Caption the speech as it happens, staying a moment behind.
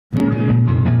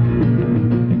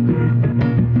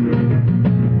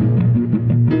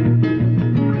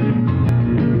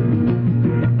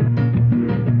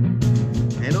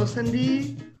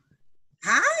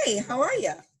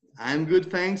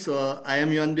thanks. I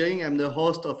am Johan Bering. I'm the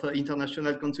host of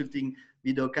International Consulting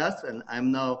Videocast, and I'm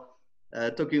now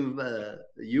talking with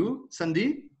you,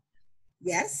 Sandy.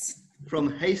 Yes.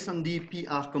 From Hey Sandy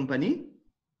PR Company.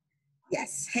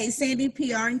 Yes. Hey Sandy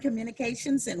PR and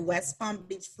Communications in West Palm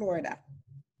Beach, Florida.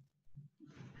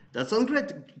 That sounds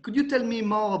great. Could you tell me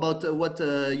more about what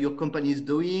your company is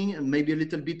doing and maybe a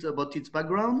little bit about its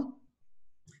background?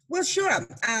 Well, sure.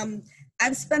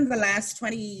 I've spent the last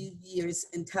 20 years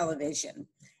in television.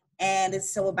 And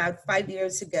so about 5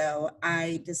 years ago,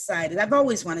 I decided, I've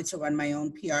always wanted to run my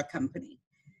own PR company.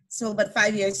 So about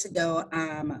 5 years ago,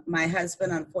 my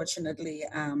husband unfortunately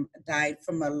died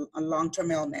from a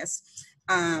long-term illness.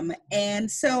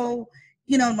 And so,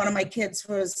 one of my kids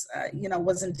was,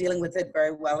 wasn't dealing with it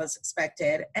very well as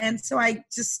expected. And so I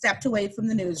just stepped away from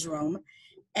the newsroom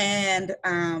and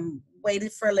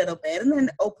waited for a little bit and then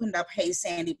opened up Hey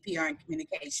Sandy PR and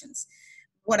Communications.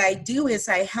 What I do is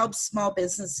I help small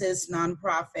businesses,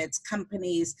 nonprofits,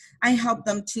 companies. I help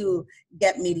them to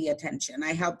get media attention.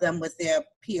 I help them with their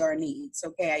PR needs.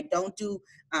 Okay, I don't do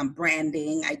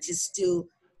branding. I just do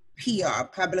PR,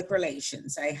 public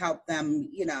relations. I help them,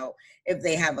 if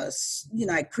they have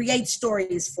I create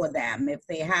stories for them. If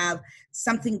they have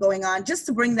something going on, just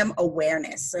to bring them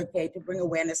awareness, okay, to bring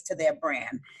awareness to their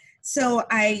brand. So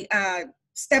I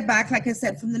stepped back, like I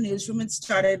said, from the newsroom and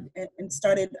started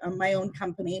my own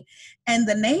company. And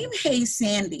the name Hey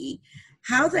Sandy,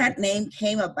 how that name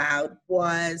came about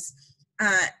was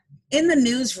in the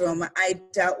newsroom I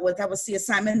was the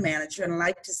assignment manager, and I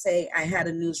like to say I had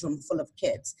a newsroom full of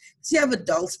kids. So you have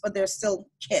adults, but they're still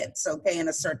kids, okay, in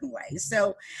a certain way.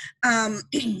 So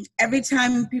every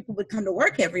time people would come to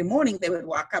work every morning, they would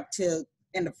walk up to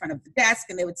in the front of the desk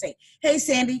and they would say, hey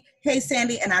Sandy,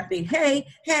 and I'd be, hey.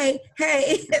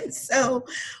 And so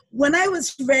when I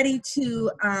was ready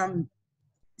to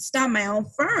start my own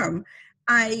firm,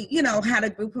 I, had a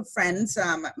group of friends,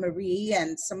 Marie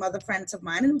and some other friends of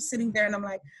mine, and I'm sitting there and I'm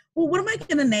like, well, what am I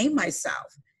going to name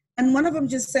myself? And one of them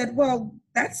just said, well,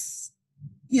 that's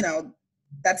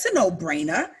a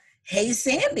no-brainer. Hey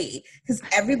Sandy, because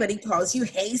everybody calls you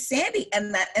Hey Sandy,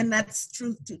 and that's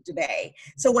true to today.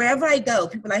 So wherever I go,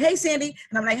 people are like, hey Sandy,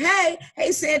 and I'm like,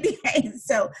 hey Sandy, hey.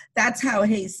 So that's how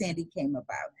Hey Sandy came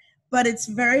about. But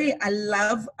I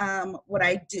love what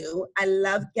I do. I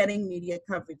love getting media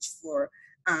coverage for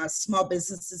small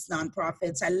businesses,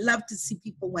 nonprofits. I love to see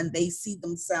people when they see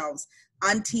themselves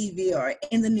on TV or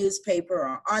in the newspaper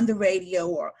or on the radio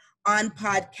or on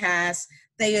podcasts.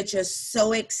 They are just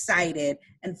so excited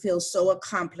and feel so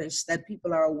accomplished that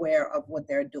people are aware of what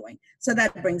they're doing. So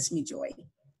that brings me joy.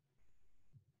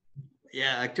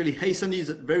 Yeah, actually, Hey Sandy is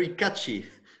very catchy.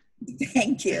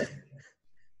 Thank you.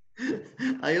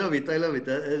 I love it.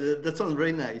 That sounds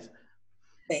very nice.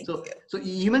 Thank you. So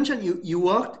you mentioned you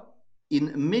worked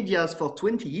in medias for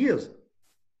 20 years.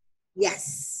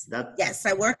 Yes. Yes,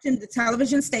 I worked in the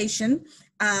television station.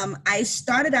 I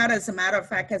started out, as a matter of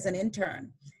fact, as an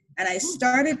intern. And I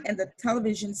started in the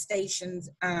television stations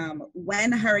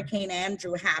when Hurricane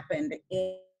Andrew happened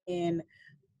in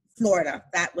Florida.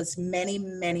 That was many,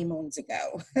 many moons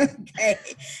ago. Okay.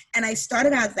 And I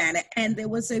started out then, and there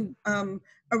was a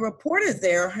reporter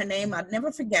there. Her name, I'd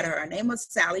never forget her. Her name was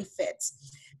Sally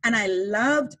Fitz. And I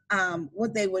loved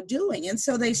what they were doing. And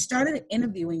so they started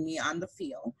interviewing me on the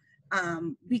field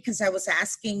because I was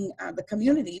asking the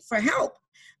community for help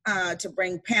to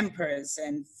bring Pampers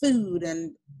and food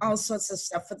and all sorts of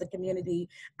stuff for the community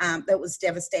that was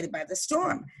devastated by the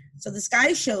storm. So this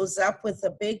guy shows up with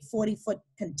a big 40-foot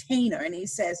container and he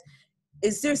says,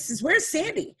 where's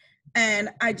Sandy? And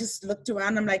I just looked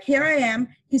around. I'm like, here I am.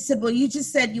 He said, well, you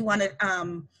just said you wanted,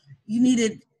 you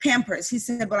needed Pampers. He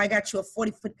said, well, I got you a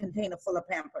 40-foot container full of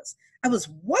Pampers. I was,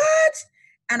 what?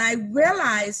 And I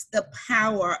realized the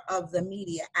power of the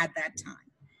media at that time.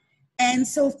 And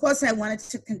so, of course, I wanted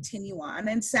to continue on.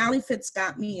 And Sally Fitz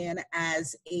got me in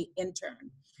as an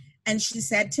intern. And she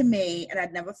said to me, and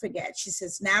I'd never forget, she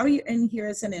says, now you're in here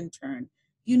as an intern,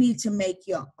 you need to make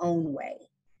your own way.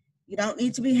 You don't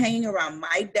need to be hanging around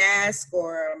my desk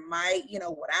or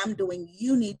what I'm doing.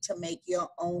 You need to make your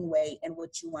own way in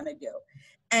what you want to do.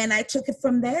 And I took it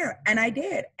from there, and I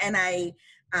did. And I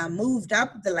moved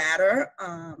up the ladder,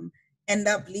 ended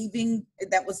up leaving.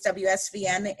 That was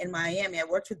WSVN in Miami. I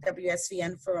worked with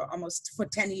WSVN for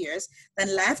 10 years,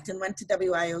 then left and went to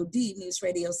WIOD, News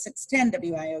Radio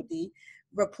 610 WIOD,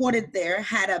 reported there,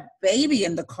 had a baby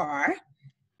in the car,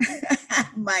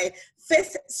 my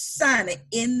 5th son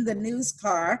in the news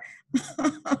car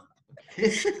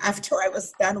after I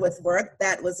was done with work.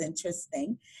 That was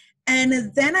interesting. And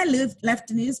then I left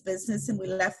the news business and we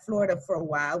left Florida for a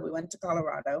while. We went to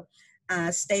Colorado.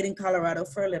 stayed in Colorado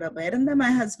for a little bit, and then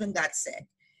my husband got sick.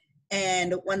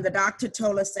 And when the doctor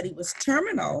told us that he was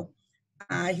terminal,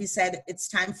 he said, it's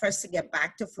time for us to get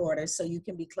back to Florida so you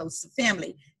can be close to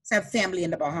family. So I have family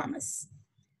in the Bahamas.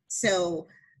 So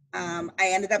I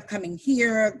ended up coming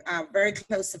here, very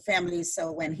close to family.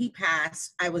 So when he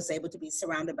passed, I was able to be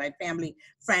surrounded by family,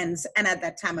 friends. And at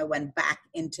that time, I went back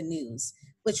into news,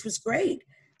 which was great.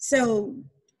 So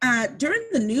during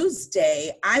the news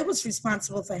day, I was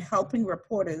responsible for helping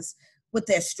reporters with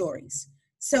their stories.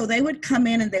 So they would come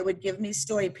in and they would give me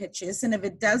story pitches. And if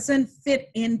it doesn't fit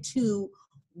into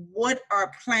what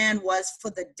our plan was for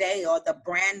the day or the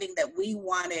branding that we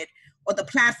wanted, or the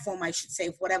platform, I should say,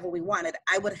 whatever we wanted,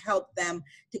 I would help them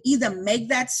to either make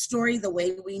that story the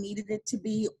way we needed it to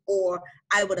be, or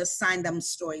I would assign them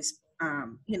stories, I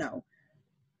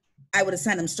would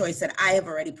assign them stories that I have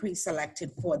already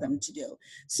pre-selected for them to do.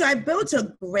 So I built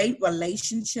a great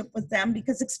relationship with them,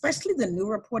 because especially the new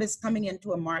reporters coming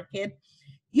into a market,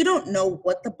 you don't know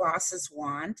what the bosses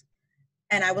want.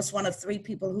 And I was one of 3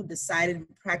 people who decided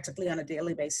practically on a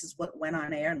daily basis what went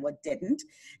on air and what didn't.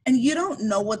 And you don't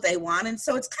know what they want. And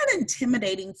so it's kind of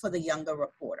intimidating for the younger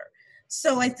reporter.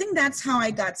 So I think that's how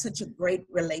I got such a great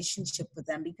relationship with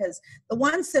them, because the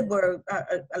ones that were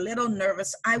a little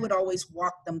nervous, I would always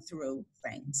walk them through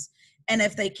things. And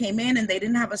if they came in and they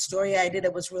didn't have a story idea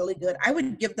that was really good, I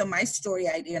would give them my story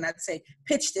idea and I'd say,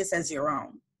 pitch this as your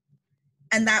own.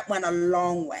 And that went a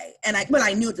long way. And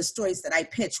I knew the stories that I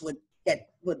pitched would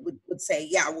say,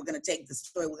 yeah, we're going to take the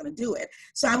story, we're going to do it.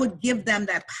 So I would give them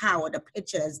that power to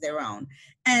pitch it as their own.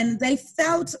 And they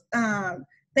felt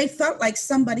like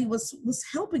somebody was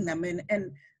helping them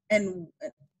and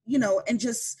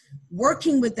just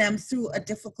working with them through a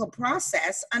difficult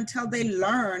process until they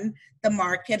learn the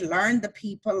market, learn the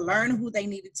people, learn who they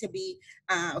needed to be,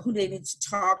 who they needed to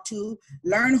talk to,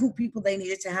 learn who people they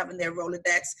needed to have in their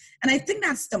Rolodex. And I think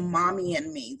that's the mommy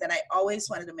in me, that I always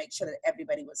wanted to make sure that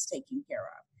everybody was taken care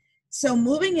of. So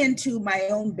moving into my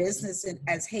own business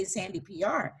as Hey Sandy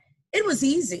PR, it was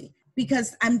easy,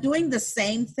 because I'm doing the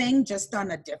same thing, just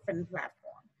on a different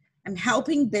platform. I'm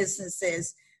helping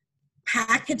businesses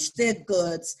package their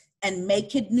goods and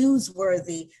make it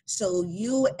newsworthy, so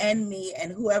you and me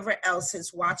and whoever else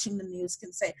is watching the news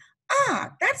can say,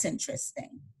 that's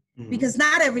interesting. Mm-hmm. Because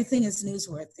not everything is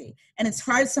newsworthy. And it's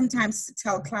hard sometimes to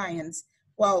tell clients,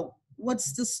 well,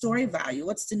 what's the story value?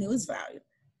 What's the news value?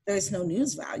 There's no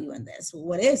news value in this. Well,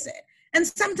 what is it? And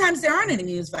sometimes there aren't any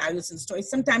news values in stories.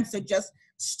 Sometimes they're just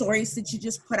stories that you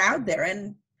just put out there.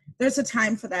 And there's a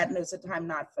time for that and there's a time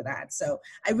not for that. So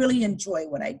I really enjoy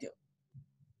what I do.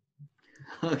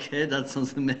 Okay, that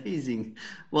sounds amazing.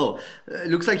 Well,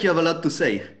 looks like you have a lot to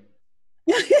say.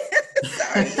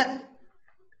 Sorry.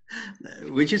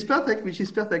 Which is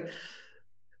perfect,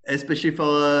 especially for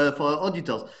our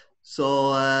auditors.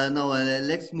 So now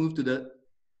let's move to the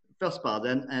first part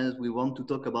then, as we want to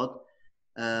talk about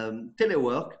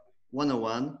Telework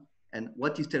 101, and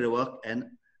what is Telework and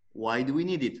why do we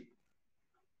need it?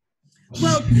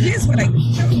 Well, here's what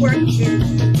Telework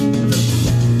is.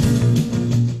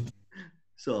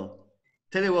 So,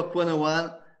 Telework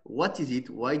 101, what is it?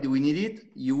 Why do we need it?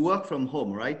 You work from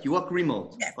home, right? You work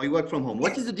remote, yes. Or you work from home.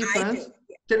 What is the difference?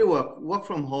 Telework, work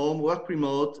from home, work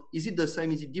remote. Is it the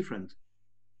same? Is it different?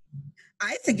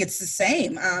 I think it's the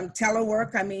same.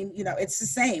 Telework, it's the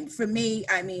same. For me,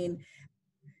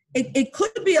 it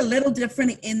could be a little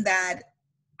different in that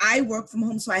I work from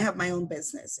home, so I have my own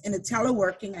business. In a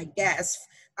teleworking, I guess,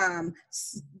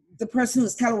 the person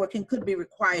who's teleworking could be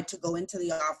required to go into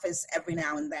the office every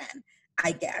now and then,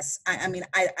 I guess.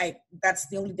 I that's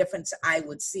the only difference I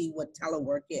would see what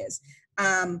telework is.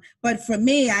 But for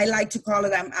me, I like to call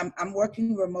it, I'm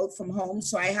working remote from home.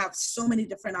 So I have so many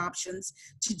different options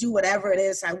to do whatever it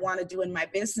is I want to do in my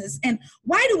business. And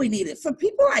why do we need it? For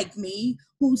people like me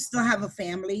who still have a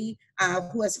family,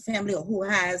 who has a family, or who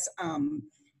has,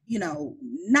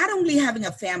 not only having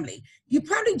a family, you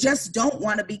probably just don't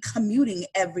want to be commuting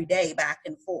every day back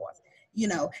and forth.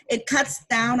 It cuts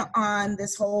down on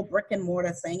this whole brick and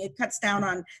mortar thing. It cuts down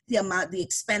on the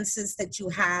expenses that you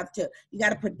got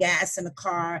to put gas in the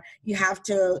car. You have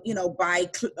to, buy,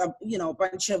 a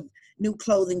bunch of new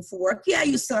clothing for work. Yeah,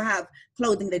 you still have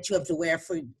clothing that you have to wear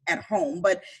at home,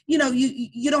 but you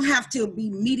don't have to be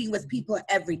meeting with people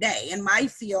every day. In my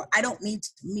field, I don't need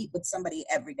to meet with somebody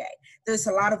every day. There's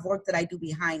a lot of work that I do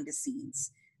behind the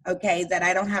scenes. Okay, that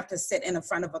I don't have to sit in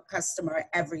front of a customer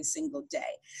every single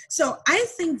day. So I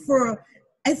think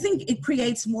it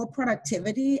creates more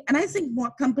productivity, and I think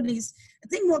more companies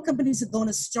are going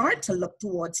to start to look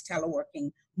towards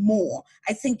teleworking more.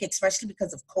 I think especially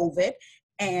because of COVID,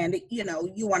 and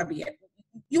you want to be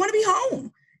you want to be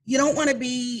home. You don't want to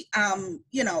be,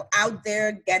 out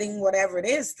there getting whatever it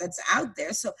is that's out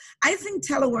there. So I think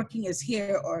teleworking is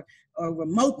here, or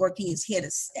remote working is here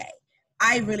to stay.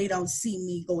 I really don't see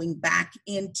me going back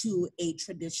into a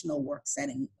traditional work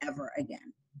setting ever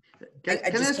again. Can I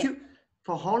ask you,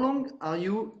 for how long are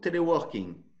you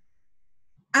teleworking?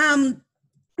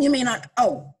 You mean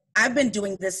I've been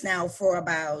doing this now for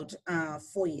about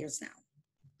 4 years now.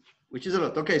 Which is a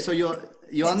lot. Okay, so you're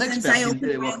an expert in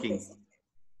teleworking.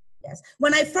 Yes.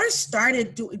 When I first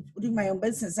started doing my own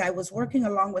business, I was working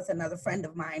along with another friend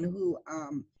of mine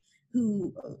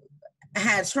who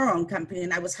has her own company,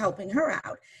 and I was helping her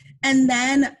out. And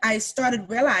then I started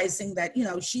realizing that,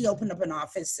 she opened up an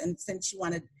office, and since she's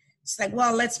like,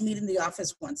 well, let's meet in the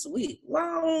office once a week.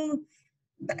 Well,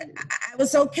 I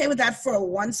was okay with that for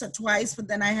once or twice, but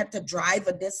then I had to drive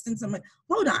a distance. I'm like,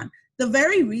 hold on. The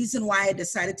very reason why I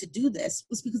decided to do this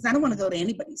was because I don't want to go to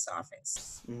anybody's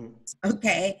office. Mm-hmm.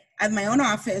 Okay. I have my own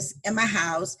office in my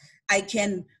house. I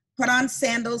can put on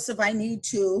sandals if I need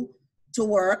to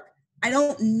work. I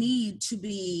don't need to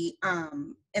be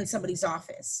in somebody's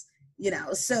office,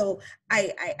 so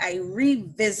I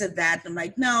revisit that. And I'm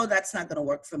like, no, that's not going to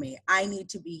work for me. I need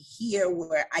to be here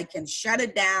where I can shut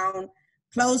it down,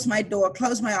 close my door,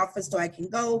 close my office door. I can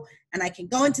go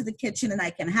into the kitchen and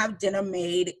I can have dinner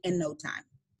made in no time.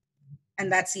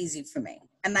 And that's easy for me.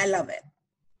 And I love it.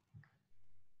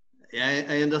 Yeah,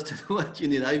 I understand what you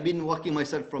need. I've been working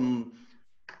myself from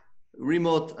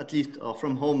remote, at least, or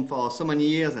from home for so many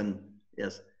years. And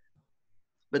yes.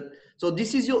 But so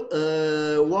this is your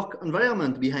work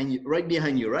environment right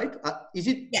behind you, right? Is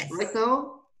it yes. Right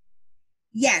now?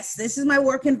 Yes, this is my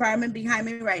work environment behind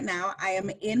me right now. I am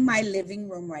in my living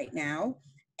room right now.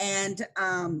 And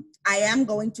I am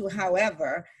going to,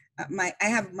 however, I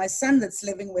have my son that's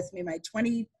living with me, my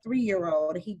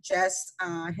 23-year-old. He just,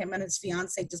 him and his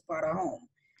fiance just bought a home.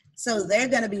 So they're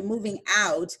going to be moving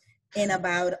out in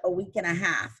about a week and a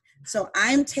half. So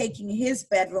I'm taking his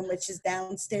bedroom, which is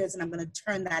downstairs, and I'm going to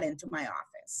turn that into my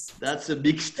office. That's a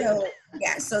big step.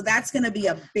 So that's going to be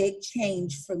a big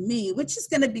change for me, which is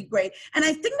going to be great. And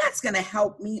I think that's going to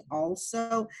help me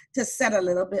also to set a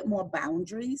little bit more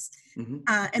boundaries, mm-hmm.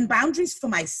 And boundaries for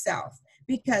myself,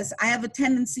 because I have a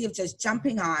tendency of just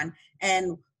jumping on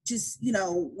and just,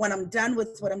 when I'm done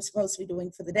with what I'm supposed to be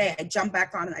doing for the day, I jump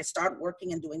back on and I start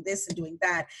working and doing this and doing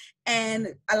that.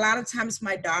 And a lot of times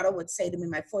my daughter would say to me,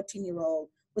 my 14-year-old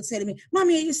would say to me,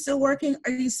 Mommy, are you still working?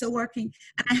 Are you still working?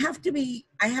 And I have to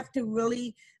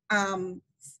really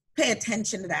pay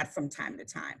attention to that from time to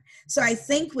time. So I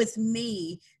think with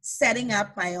me setting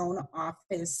up my own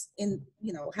office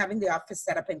having the office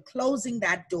set up and closing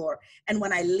that door. And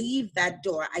when I leave that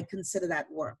door, I consider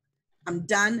that work. I'm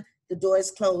done. The door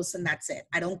is closed and that's it.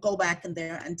 I don't go back in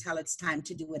there until it's time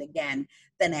to do it again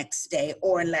the next day,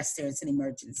 or unless there's an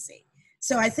emergency.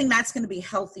 So I think that's going to be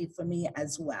healthy for me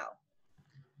as well.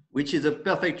 Which is a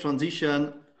perfect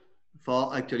transition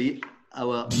for actually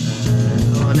our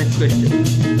next question.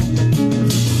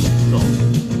 So,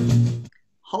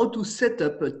 how to set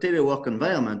up a telework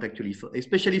environment actually,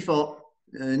 especially for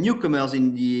newcomers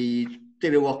in the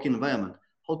telework environment?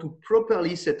 How to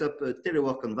properly set up a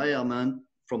telework environment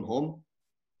from home,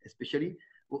 especially?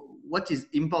 What is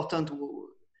important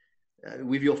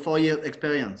with your 4-year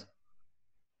experience?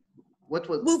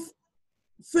 Well,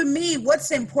 for me,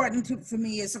 what's important for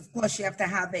me is, of course, you have to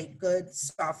have a good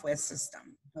software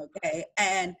system, okay?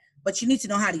 But you need to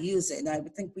know how to use it. And I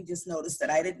think we just noticed that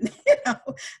I didn't,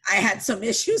 I had some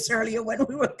issues earlier when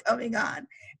we were coming on.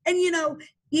 And,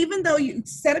 even though you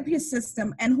set up your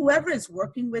system and whoever is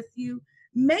working with you,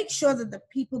 make sure that the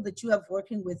people that you have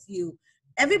working with you,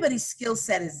 everybody's skill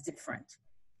set is different,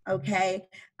 okay?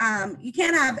 You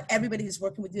can't have everybody who's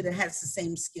working with you that has the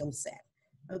same skill set,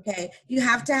 okay? You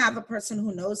have to have a person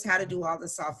who knows how to do all the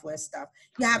software stuff.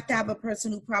 You have to have a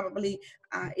person who probably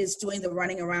is doing the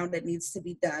running around that needs to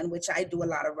be done, which I do a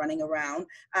lot of running around.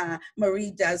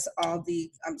 Marie does all the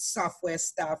software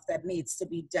stuff that needs to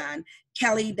be done.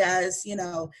 Kelly does,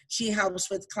 she helps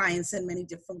with clients in many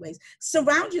different ways.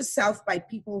 Surround yourself by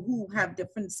people who have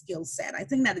different skill set. I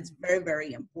think that is very,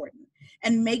 very important.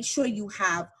 And make sure you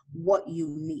have what you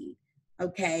need.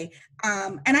 Okay.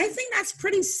 And I think that's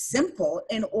pretty simple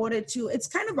in order to, it's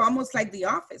kind of almost like the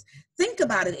office. Think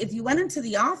about it. If you went into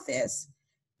the office,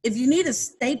 if you need a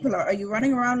stapler, are you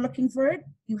running around looking for it?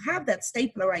 You have that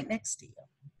stapler right next to you.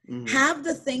 Mm-hmm. Have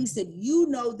the things that you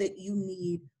know that you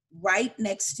need right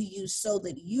next to you so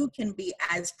that you can be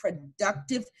as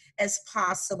productive as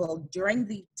possible during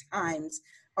the times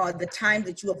or the time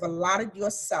that you have allotted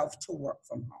yourself to work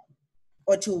from home.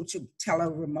 or to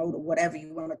tele-remote or whatever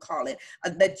you want to call it,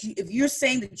 if you're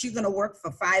saying that you're going to work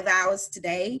for 5 hours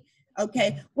today,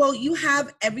 okay, well, you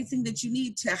have everything that you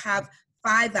need to have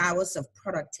 5 hours of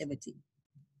productivity.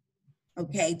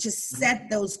 Okay, just set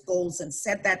those goals and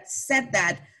set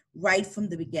that right from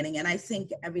the beginning. And I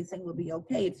think everything will be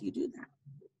okay if you do that.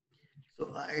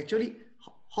 So actually,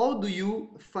 how do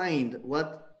you find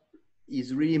what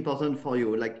is really important for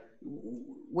you? Like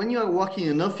when you are working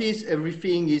in an office,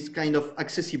 everything is kind of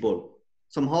accessible.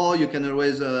 Somehow you can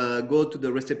always go to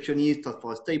the receptionist or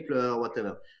for a stapler or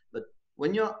whatever. But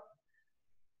when you're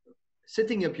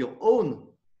setting up your own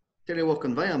telework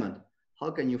environment,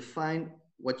 how can you find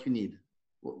what you need?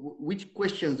 Which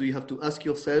questions do you have to ask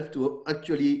yourself to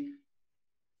actually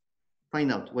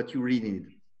find out what you really need?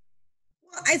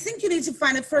 Well, I think you need to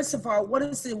find it, first of all,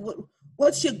 what's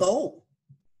your goal?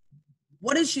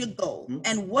 What is your goal?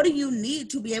 And what do you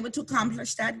need to be able to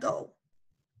accomplish that goal?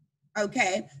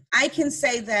 Okay, I can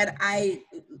say that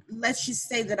let's just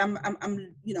say that I'm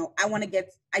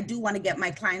I do want to get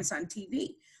my clients on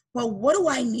TV. Well, what do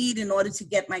I need in order to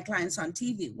get my clients on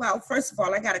TV? Well, first of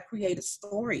all, I got to create a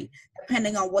story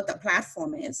depending on what the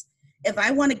platform is. If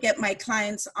I want to get my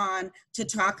clients on to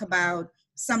talk about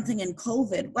something in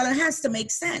COVID, well, it has to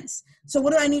make sense. So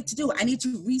what do I need to do? I need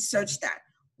to research that.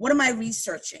 What am I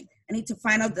researching? I need to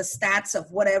find out the stats of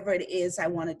whatever it is I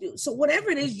want to do. So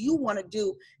whatever it is you want to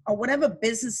do, or whatever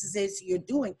business it is you're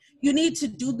doing, you need to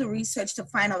do the research to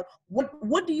find out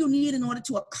what do you need in order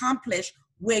to accomplish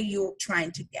where you're trying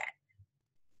to get.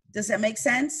 Does that make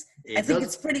sense? I think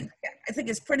it's pretty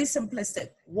simplistic.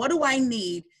 What do I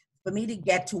need for me to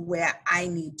get to where I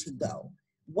need to go?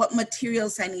 What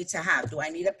materials I need to have? Do I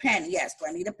need a pen? Yes. Do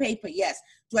I need a paper? Yes.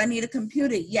 Do I need a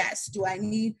computer? Yes. Do I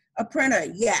need a printer?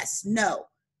 Yes. No.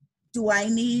 Do I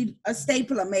need a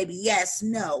stapler? Maybe. Yes.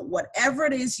 No. Whatever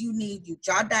it is you need, you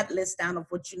jot that list down of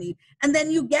what you need, and then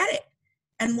you get it.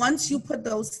 And once you put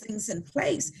those things in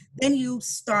place, then you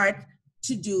start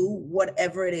to do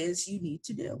whatever it is you need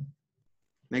to do.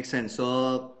 Makes sense.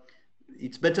 So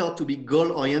it's better to be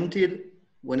goal-oriented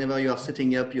whenever you are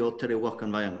setting up your telework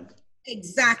environment.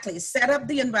 Exactly. Set up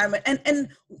the environment. And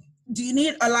do you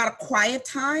need a lot of quiet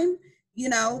time? You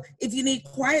know, if you need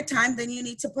quiet time, then you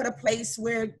need to put a place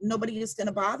where nobody is going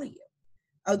to bother you.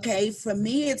 Okay. For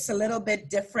me, it's a little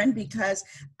bit different because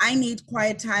I need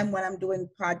quiet time when I'm doing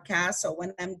podcasts or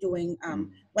when I'm doing,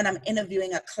 when I'm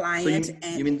interviewing a client.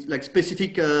 So you mean like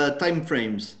specific time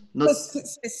frames? Not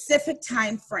specific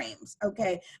time frames.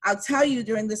 Okay. I'll tell you,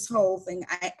 during this whole thing,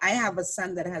 I have a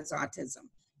son that has autism.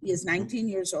 He is 19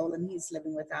 years old and he's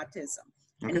living with autism.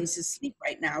 Okay. And he's asleep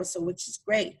right now, so which is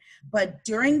great. But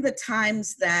during the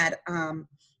times that,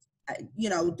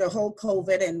 the whole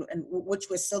COVID and which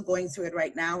we're still going through it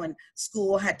right now, and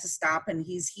school had to stop and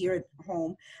he's here at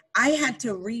home, I had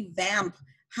to revamp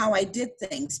how I did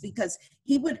things, because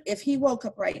if he woke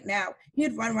up right now,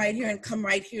 he'd run right here and come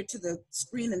right here to the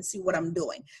screen and see what I'm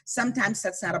doing. Sometimes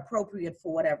that's not appropriate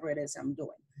for whatever it is I'm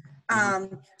doing.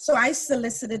 So I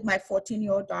solicited my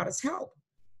 14-year-old daughter's help.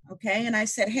 Okay. And I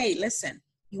said, hey, listen,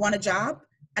 you want a job?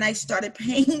 And I started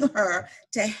paying her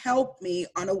to help me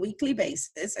on a weekly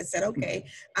basis. I said, okay,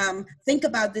 think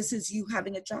about this as you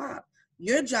having a job.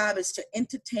 Your job is to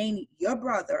entertain your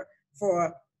brother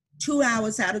for 2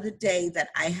 hours out of the day that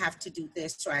I have to do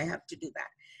this or I have to do that.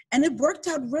 And it worked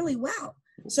out really well.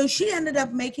 So she ended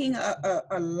up making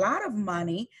a lot of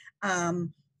money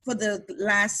for the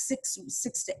last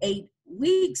six to 8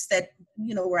 weeks that,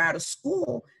 we're out of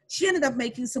school. She ended up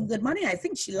making some good money. I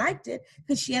think she liked it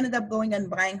because she ended up going and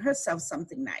buying herself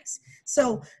something nice.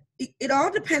 So it all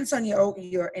depends on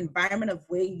your environment of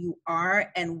where you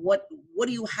are and what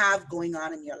do you have going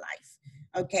on in your life.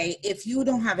 Okay, if you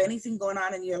don't have anything going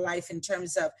on in your life in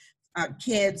terms of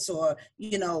kids or,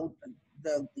 your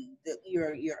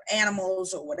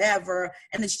animals or whatever,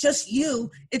 and it's just you,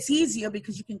 it's easier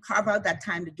because you can carve out that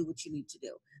time to do what you need to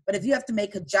do. But if you have to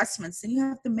make adjustments, then you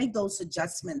have to make those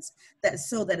adjustments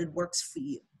so that it works for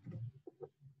you.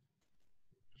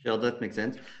 Sure, that makes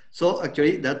sense. So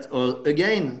actually, that's all.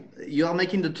 Again, you are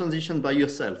making the transition by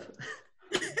yourself.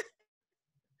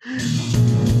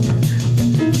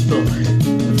 So,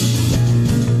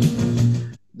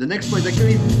 the next point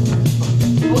actually is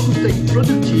how to stay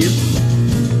productive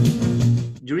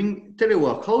during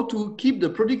telework. How to keep the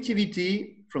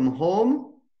productivity from home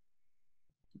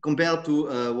compared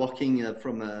to working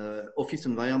from an office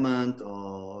environment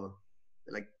or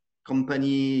like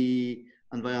company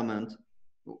environment.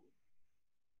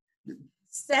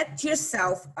 Set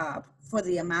yourself up for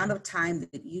the amount of time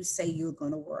that you say you're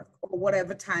going to work, or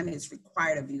whatever time is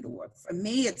required of you to work. For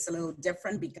me, it's a little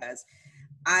different because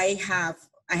I have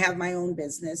I have my own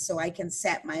business, so I can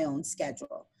set my own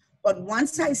schedule. But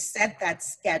once I set that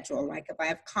schedule, like if I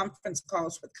have conference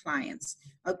calls with clients,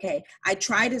 okay, I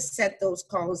try to set those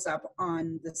calls up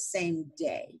on the same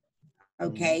day,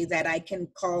 okay, that I can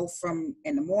call from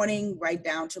in the morning right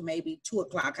down to maybe 2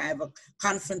 o'clock. I have a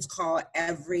conference call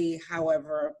every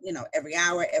hour,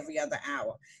 every other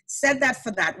hour. Set that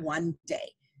for that one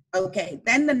day. Okay,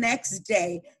 then the next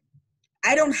day,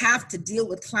 I don't have to deal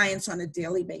with clients on a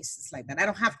daily basis like that. I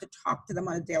don't have to talk to them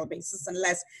on a daily basis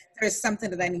unless there's something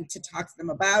that I need to talk to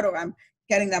them about, or I'm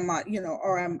getting them on,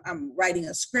 or I'm writing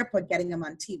a script or getting them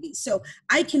on TV. So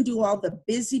I can do all the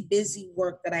busy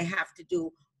work that I have to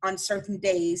do on certain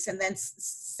days and then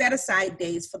set aside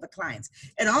days for the clients.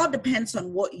 It all depends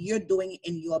on what you're doing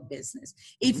in your business.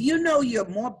 If you know you're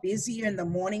more busier in the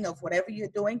morning of whatever you're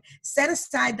doing, set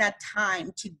aside that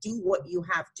time to do what you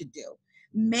have to do.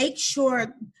 Make sure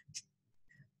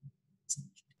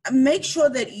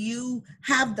that you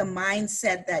have the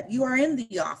mindset that you are in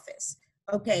the office.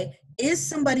 Okay, is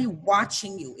somebody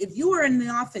watching you? If you were in the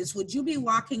office, would you be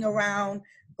walking around,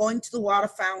 going to the water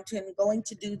fountain, going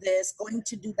to do this, going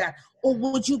to do that? Or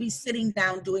would you be sitting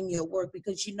down doing your work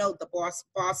because you know the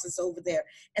boss is over there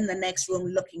in the next room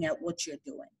looking at what you're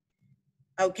doing?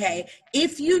 Okay,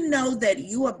 if you know that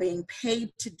you are being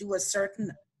paid to do a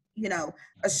certain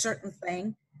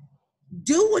thing,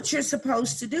 do what you're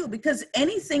supposed to do, because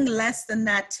anything less than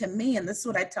that, to me, and this is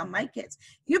what I tell my kids,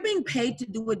 you're being paid to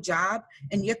do a job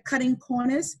and you're cutting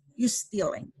corners, you're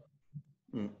stealing.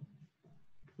 You're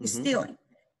stealing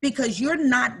because you're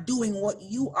not doing what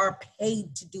you are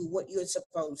paid to do, what you're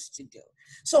supposed to do.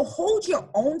 So hold your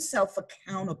own self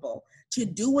accountable to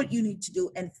do what you need to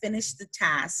do and finish the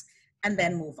task and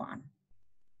then move on.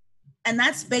 And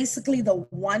that's basically the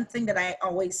one thing that I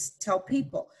always tell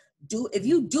people. If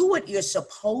you do what you're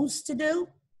supposed to do,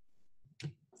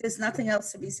 there's nothing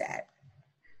else to be said.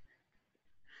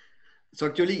 So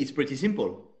actually, it's pretty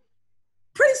simple.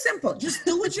 Pretty simple. Just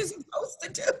do what you're supposed to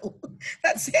do.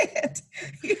 That's it.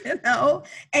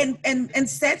 And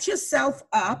set yourself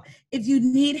up. If you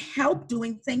need help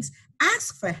doing things,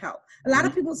 ask for help. A lot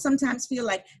of people sometimes feel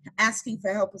like asking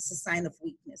for help is a sign of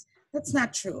weakness. That's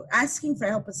not true. Asking for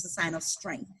help is a sign of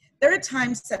strength. There are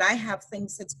times that I have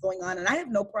things that's going on and I have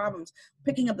no problems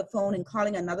picking up the phone and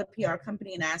calling another PR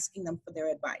company and asking them for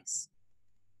their advice.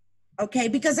 Okay,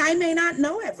 because I may not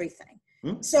know everything.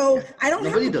 So I don't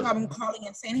have a problem calling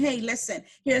and saying, hey, listen,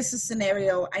 here's the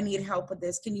scenario. I need help with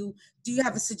this. Do you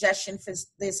have a suggestion for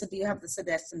this, or do you have the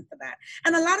suggestion for that?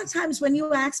 And a lot of times when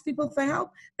you ask people for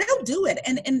help, they'll do it.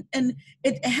 And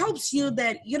it helps you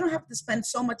that you don't have to spend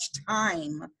so much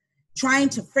time trying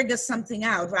to figure something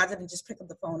out rather than just pick up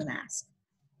the phone and ask.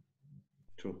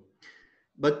 True.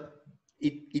 But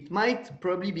it might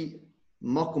probably be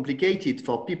more complicated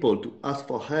for people to ask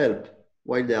for help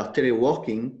while they are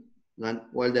teleworking than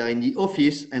while they're in the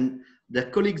office and their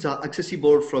colleagues are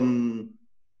accessible from,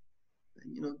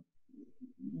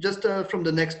 just from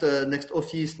the next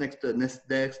office, next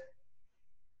desk.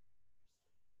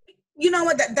 You know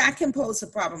what, that can pose a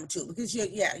problem too, because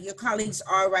your colleagues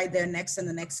are right there next in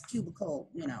the next cubicle,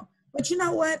 But you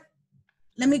know what?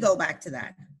 Let me go back to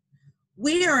that.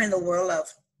 We are in the world of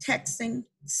texting.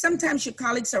 Sometimes your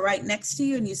colleagues are right next to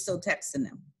you and you're still texting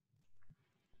them.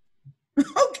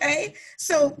 Okay,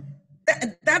 so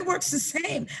that works the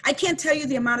same. I can't tell you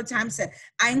the amount of times that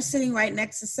I'm sitting right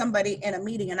next to somebody in a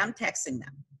meeting and I'm texting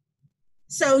them.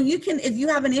 So you can, if you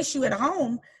have an issue at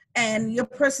home and your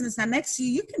person is not next to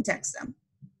you, you can text them.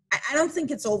 I don't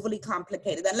think it's overly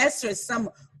complicated, unless there's some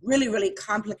really, really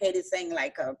complicated thing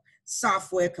like a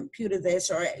software, computer this,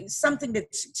 or something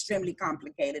that's extremely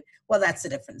complicated. Well, that's a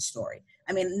different story.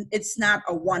 I mean, it's not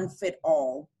a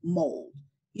one-fit-all mold.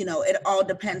 It all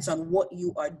depends on what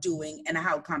you are doing and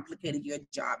how complicated your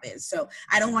job is. So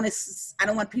I don't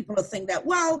want people to think that,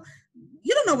 well,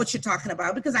 you don't know what you're talking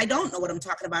about, because I don't know what I'm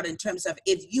talking about in terms of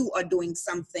if you are doing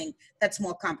something that's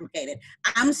more complicated.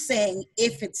 I'm saying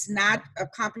if it's not a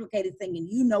complicated thing and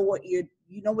you know what your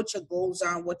goals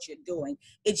are and what you're doing,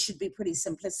 it should be pretty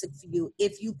simplistic for you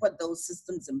if you put those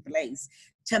systems in place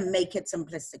to make it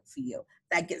simplistic for you.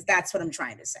 That's what I'm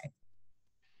trying to say.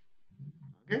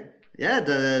 Okay. Yeah,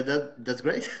 that's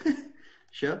great.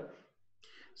 Sure.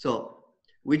 So,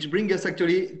 which brings us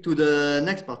actually to the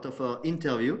next part of our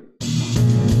interview.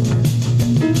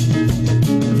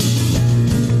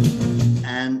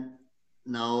 And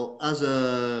now, as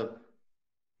a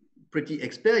pretty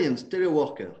experienced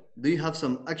teleworker, do you have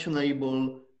some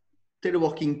actionable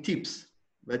teleworking tips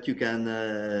that you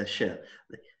can share?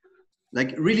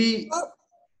 Like really? Well,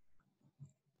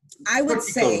 I would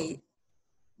say,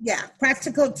 yeah,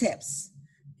 practical tips.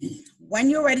 when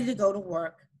you're ready to go to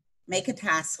work, make a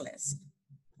task list.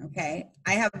 Okay,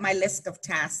 I have my list of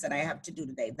tasks that I have to do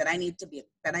today that I need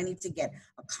to get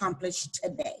accomplished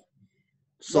today.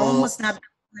 Rome was not built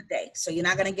in a day, so you're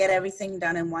not going to get everything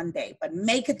done in one day. But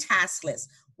make a task list.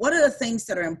 What are the things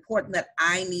that are important that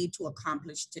I need to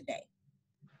accomplish today?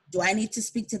 Do I need to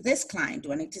speak to this client?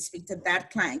 Do I need to speak to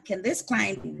that client? Can this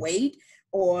client wait?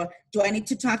 Or do I need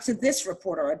to talk to this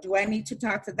reporter? Or do I need to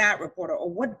talk to that reporter? Or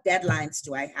what deadlines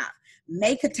do I have?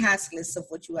 Make a task list of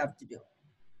what you have to do.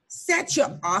 Set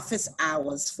your office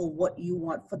hours for what you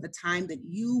want, for the time that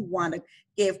you want to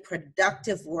give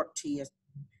productive work to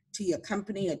your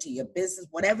company or to your business,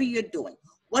 whatever you're doing.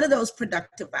 What are those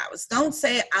productive hours? Don't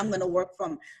say I'm going to work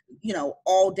from,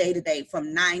 all day today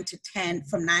from 9 to 10,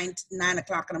 from 9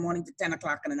 o'clock in the morning to 10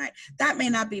 o'clock in the night. That may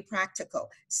not be practical.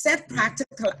 Set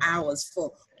practical hours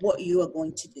for what you are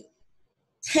going to do.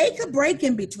 Take a break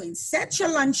in between. Set your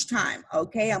lunch time.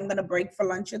 Okay, I'm going to break for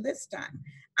lunch at this time.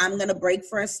 I'm going to break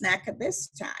for a snack at this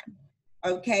time.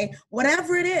 Okay,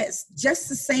 whatever it is, just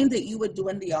the same that you would do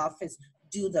in the office,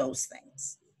 do those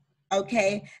things.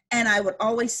 Okay, and I would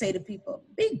always say to people,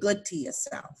 be good to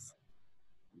yourself.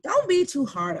 Don't be too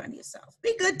hard on yourself.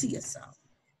 Be good to yourself.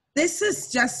 This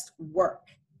is just work,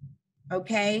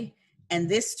 okay? And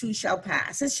this too shall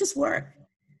pass. It's just work.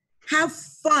 Have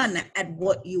fun at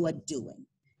what you are doing.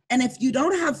 And if you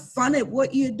don't have fun at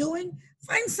what you're doing,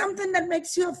 find something that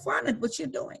makes you have fun at what you're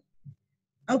doing.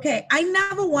 Okay, I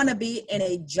never want to be in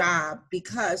a job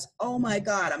because, oh my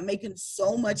God, I'm making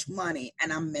so much money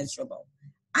and I'm miserable.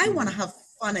 I want to have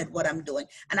fun at what I'm doing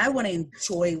and I want to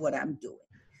enjoy what I'm doing.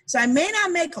 So I may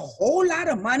not make a whole lot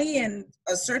of money in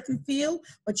a certain field,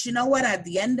 but you know what? At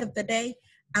the end of the day,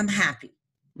 I'm happy.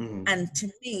 Mm-hmm. And to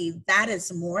me, that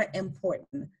is more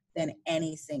important than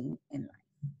anything in life.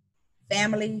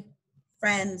 Family,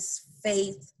 friends,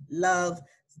 faith, love,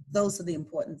 those are the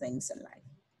important things in life.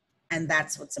 And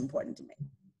that's what's important to me.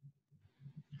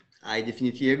 I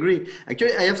definitely agree.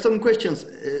 Actually, I have some questions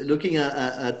looking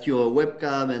at your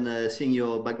webcam and seeing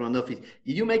your background office.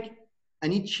 Did you make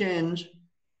any change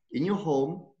in your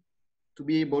home to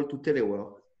be able to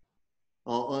telework?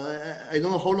 Or I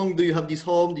don't know, how long do you have this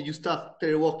home? Did you start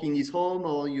teleworking this home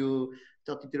or you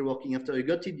started teleworking after you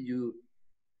got it? Did you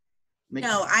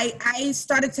No, I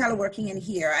started teleworking in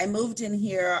here. I moved in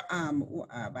here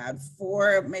about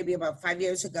 5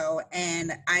 years ago,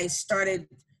 and I started,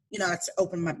 to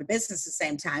open my business at the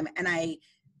same time. And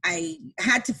I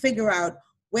had to figure out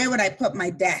where would I put my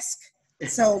desk.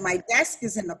 So my desk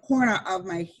is in the corner of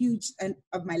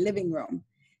my living room.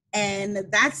 And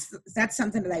that's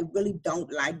something that I really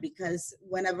don't like because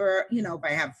whenever, if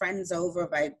I have friends over,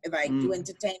 if I do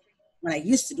entertain, when I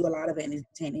used to do a lot of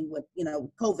entertaining with,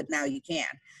 COVID now you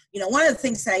can. One of the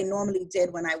things that I normally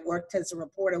did when I worked as a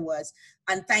reporter was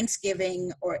on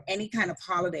Thanksgiving or any kind of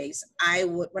holidays,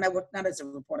 when I worked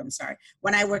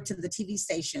at the TV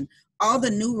station, all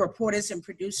the new reporters and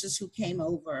producers who came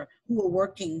over, who were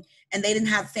working and they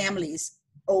didn't have families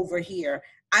over here,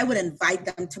 I would invite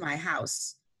them to my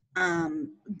house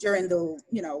during the,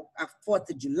 4th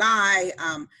of July,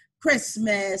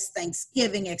 Christmas,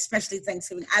 Thanksgiving, especially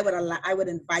Thanksgiving, I would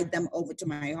invite them over to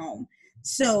my home.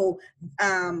 So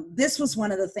this was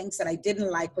one of the things that I didn't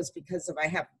like was because I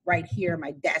have right here,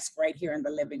 my desk right here in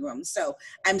the living room. So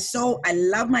I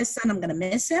love my son. I'm going to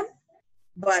miss him.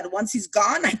 But once he's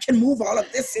gone, I can move all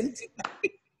of this into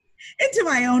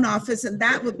my own office. And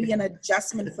that would be an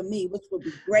adjustment for me, which would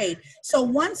be great. So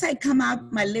once I come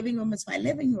out, my living room is my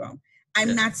living room.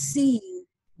 I'm not seeing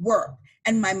work.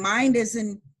 And my mind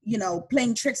isn't,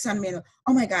 playing tricks on me.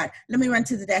 Oh my God, let me run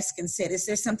to the desk and sit. Is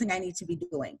there something I need to be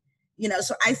doing?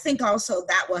 So I think also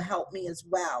that will help me as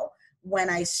well when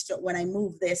I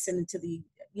move this into the,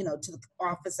 to the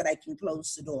office that I can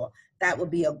close the door. That would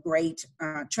be a great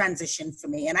transition for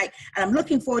me. And I'm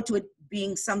looking forward to it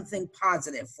being something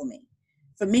positive for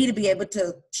me to be able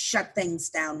to shut things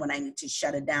down when I need to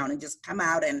shut it down and just come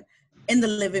out and in the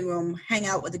living room, hang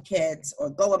out with the kids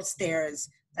or go upstairs,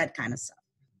 that kind of stuff.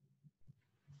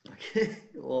 Okay,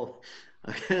 well,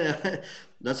 okay.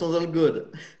 That sounds all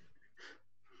good.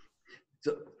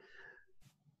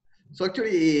 So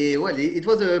actually, well, it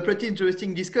was a pretty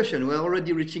interesting discussion. We're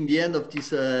already reaching the end of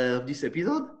this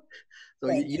episode.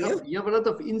 So you have a lot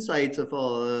of insights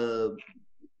for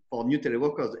new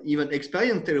teleworkers, even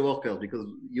experienced teleworkers, because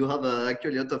you have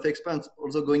actually a lot of experience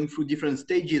also going through different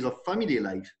stages of family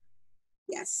life.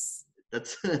 Yes,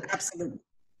 that's absolutely.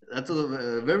 That's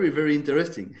very, very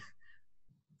interesting.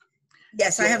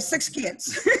 Yes, so, I have 6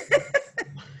 kids.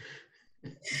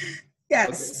 Yes,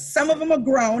 okay. Some of them are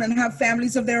grown and have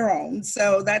families of their own,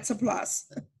 so that's a plus.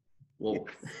 Whoa.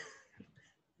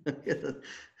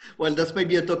 Well, that's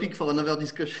maybe a topic for another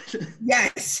discussion.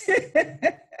 Yes.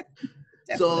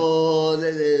 So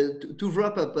to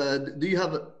wrap up, do you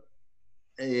have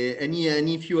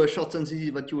any few short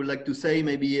sentences that you would like to say?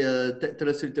 Maybe tell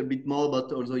us a little bit more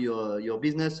about also your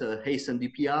business, Hey Sandy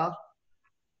PR.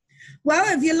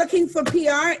 Well, if you're looking for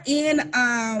PR in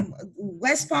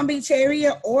West Palm Beach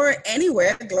area or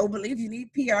anywhere globally, if you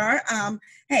need PR,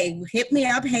 hey, hit me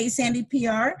up,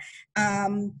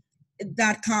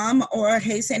 heysandypr.com or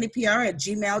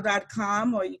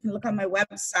heysandypr@gmail.com, or you can look on my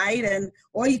website,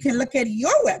 or you can look at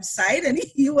your website and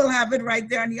you will have it right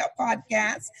there on your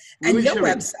podcast and your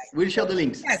website. We'll share the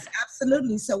links. Yes,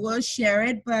 absolutely. So we'll share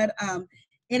it, but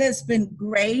it has been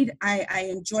great. I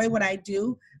enjoy what I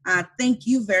do. Thank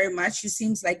you very much. It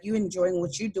seems like you're enjoying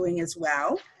what you're doing as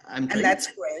well. And that's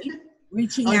great.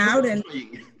 Reaching out and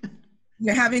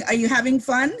are you having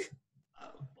fun?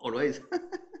 Always.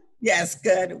 Yes,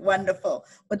 good. Wonderful.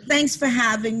 But thanks for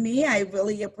having me. I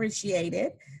really appreciate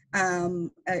it.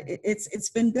 It's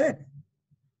been good.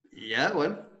 Yeah,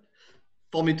 well,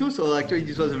 for me too. So actually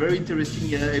this was a very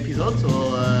interesting episode.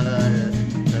 So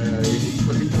it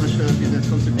was International Business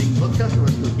Consulting Podcast. I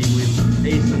was talking with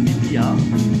Sandy PR,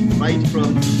 right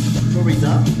from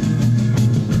Florida.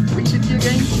 Which city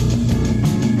again?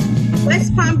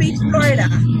 West Palm Beach, Florida.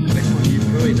 West Palm Beach,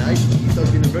 Florida. It has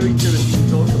been a very interesting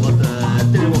talk about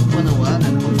Telework 101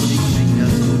 and hopefully giving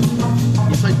some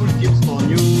insightful tips for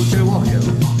new teleworkers.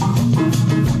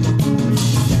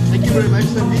 Thank you very much,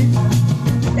 Sandy.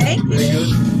 Thank you. Very good.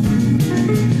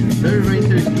 Very, very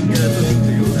interesting talking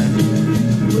to you. And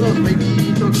who knows, maybe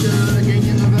talk again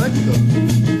in another episode.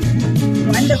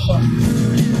 Wonderful.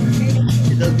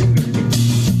 It has been good.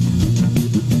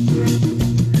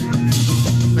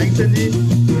 Thanks, Sandy.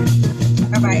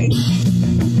 Bye-bye.